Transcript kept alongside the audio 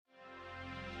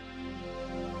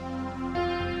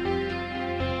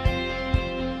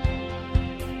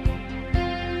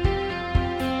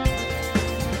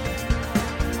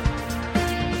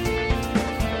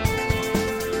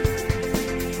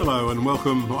and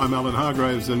welcome. I'm Alan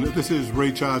Hargraves and this is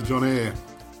Recharge on Air.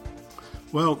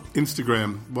 Well,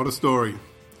 Instagram, what a story.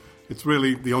 It's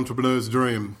really the entrepreneur's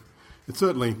dream. It's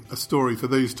certainly a story for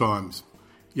these times.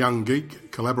 Young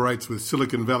geek collaborates with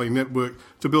Silicon Valley Network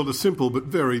to build a simple but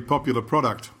very popular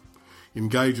product.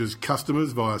 Engages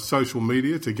customers via social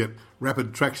media to get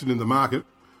rapid traction in the market.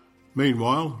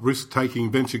 Meanwhile, risk-taking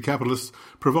venture capitalists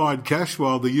provide cash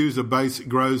while the user base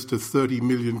grows to 30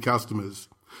 million customers.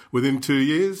 Within 2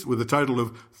 years, with a total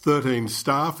of 13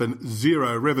 staff and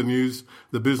zero revenues,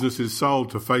 the business is sold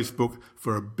to Facebook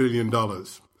for $1 billion.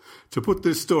 To put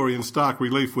this story in stark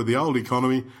relief with the old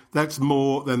economy, that's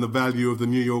more than the value of the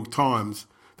New York Times.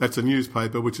 That's a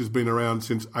newspaper which has been around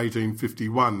since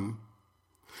 1851.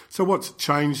 So what's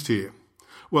changed here?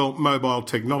 Well, mobile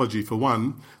technology for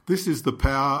one. This is the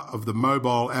power of the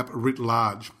mobile app writ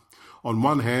large. On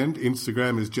one hand,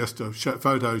 Instagram is just a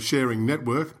photo sharing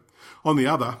network. On the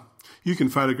other, you can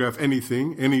photograph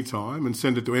anything, anytime, and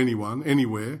send it to anyone,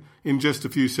 anywhere, in just a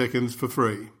few seconds for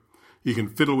free. You can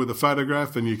fiddle with a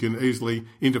photograph and you can easily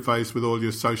interface with all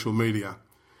your social media.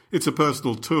 It's a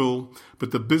personal tool, but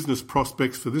the business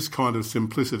prospects for this kind of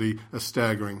simplicity are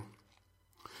staggering.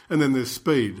 And then there's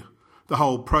speed. The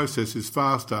whole process is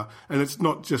faster, and it's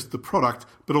not just the product,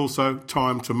 but also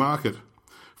time to market.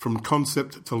 From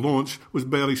concept to launch was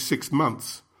barely 6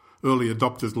 months. Early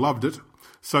adopters loved it.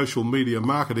 Social media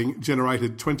marketing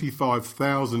generated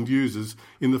 25,000 users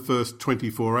in the first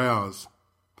 24 hours.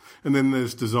 And then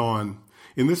there's design.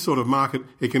 In this sort of market,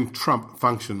 it can trump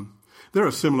function. There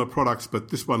are similar products, but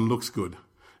this one looks good.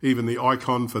 Even the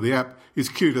icon for the app is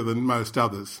cuter than most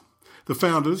others. The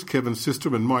founders, Kevin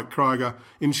Systrom and Mike Krieger,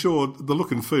 ensured the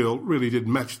look and feel really did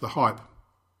match the hype.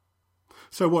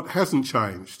 So what hasn't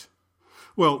changed?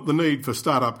 Well, the need for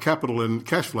startup capital and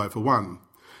cash flow for one.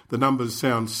 The numbers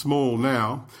sound small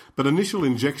now, but initial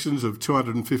injections of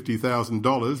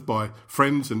 $250,000 by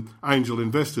friends and angel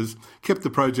investors kept the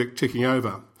project ticking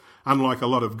over. Unlike a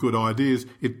lot of good ideas,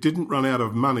 it didn't run out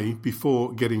of money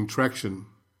before getting traction.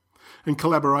 And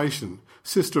collaboration.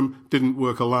 Systrom didn't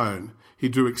work alone. He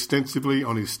drew extensively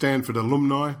on his Stanford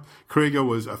alumni. Krieger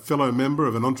was a fellow member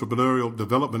of an entrepreneurial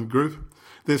development group.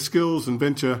 Their skills and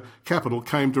venture capital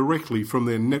came directly from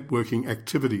their networking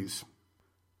activities.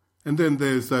 And then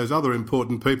there's those other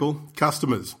important people,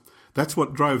 customers. That's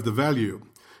what drove the value.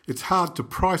 It's hard to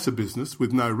price a business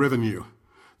with no revenue.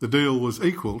 The deal was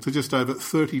equal to just over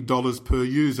 $30 per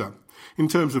user. In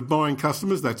terms of buying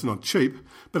customers, that's not cheap,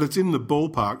 but it's in the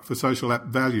ballpark for social app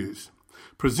values.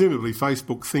 Presumably,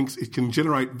 Facebook thinks it can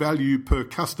generate value per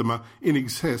customer in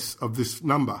excess of this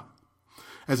number.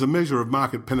 As a measure of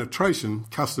market penetration,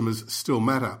 customers still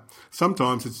matter.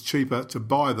 Sometimes it's cheaper to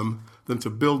buy them than to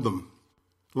build them.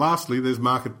 Lastly, there's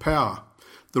market power.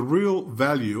 The real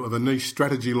value of a niche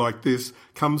strategy like this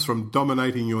comes from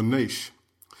dominating your niche.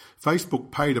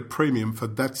 Facebook paid a premium for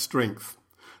that strength.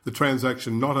 The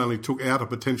transaction not only took out a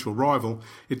potential rival,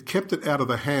 it kept it out of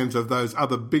the hands of those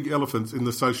other big elephants in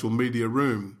the social media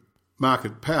room.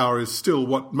 Market power is still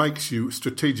what makes you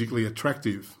strategically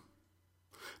attractive.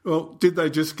 Well, did they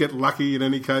just get lucky in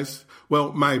any case?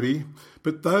 Well, maybe,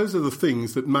 but those are the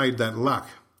things that made that luck.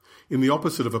 In the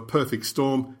opposite of a perfect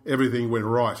storm, everything went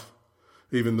right.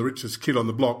 Even the richest kid on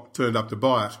the block turned up to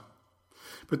buy it.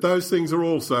 But those things are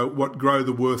also what grow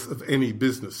the worth of any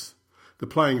business. The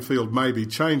playing field may be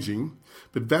changing,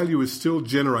 but value is still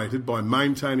generated by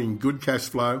maintaining good cash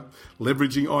flow,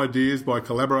 leveraging ideas by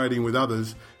collaborating with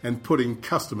others, and putting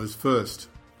customers first.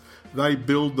 They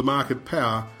build the market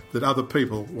power that other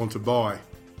people want to buy.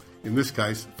 In this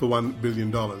case, for $1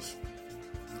 billion.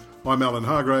 I'm Alan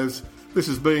Hargraves. This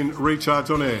has been Recharge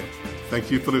on Air.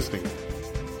 Thank you for listening.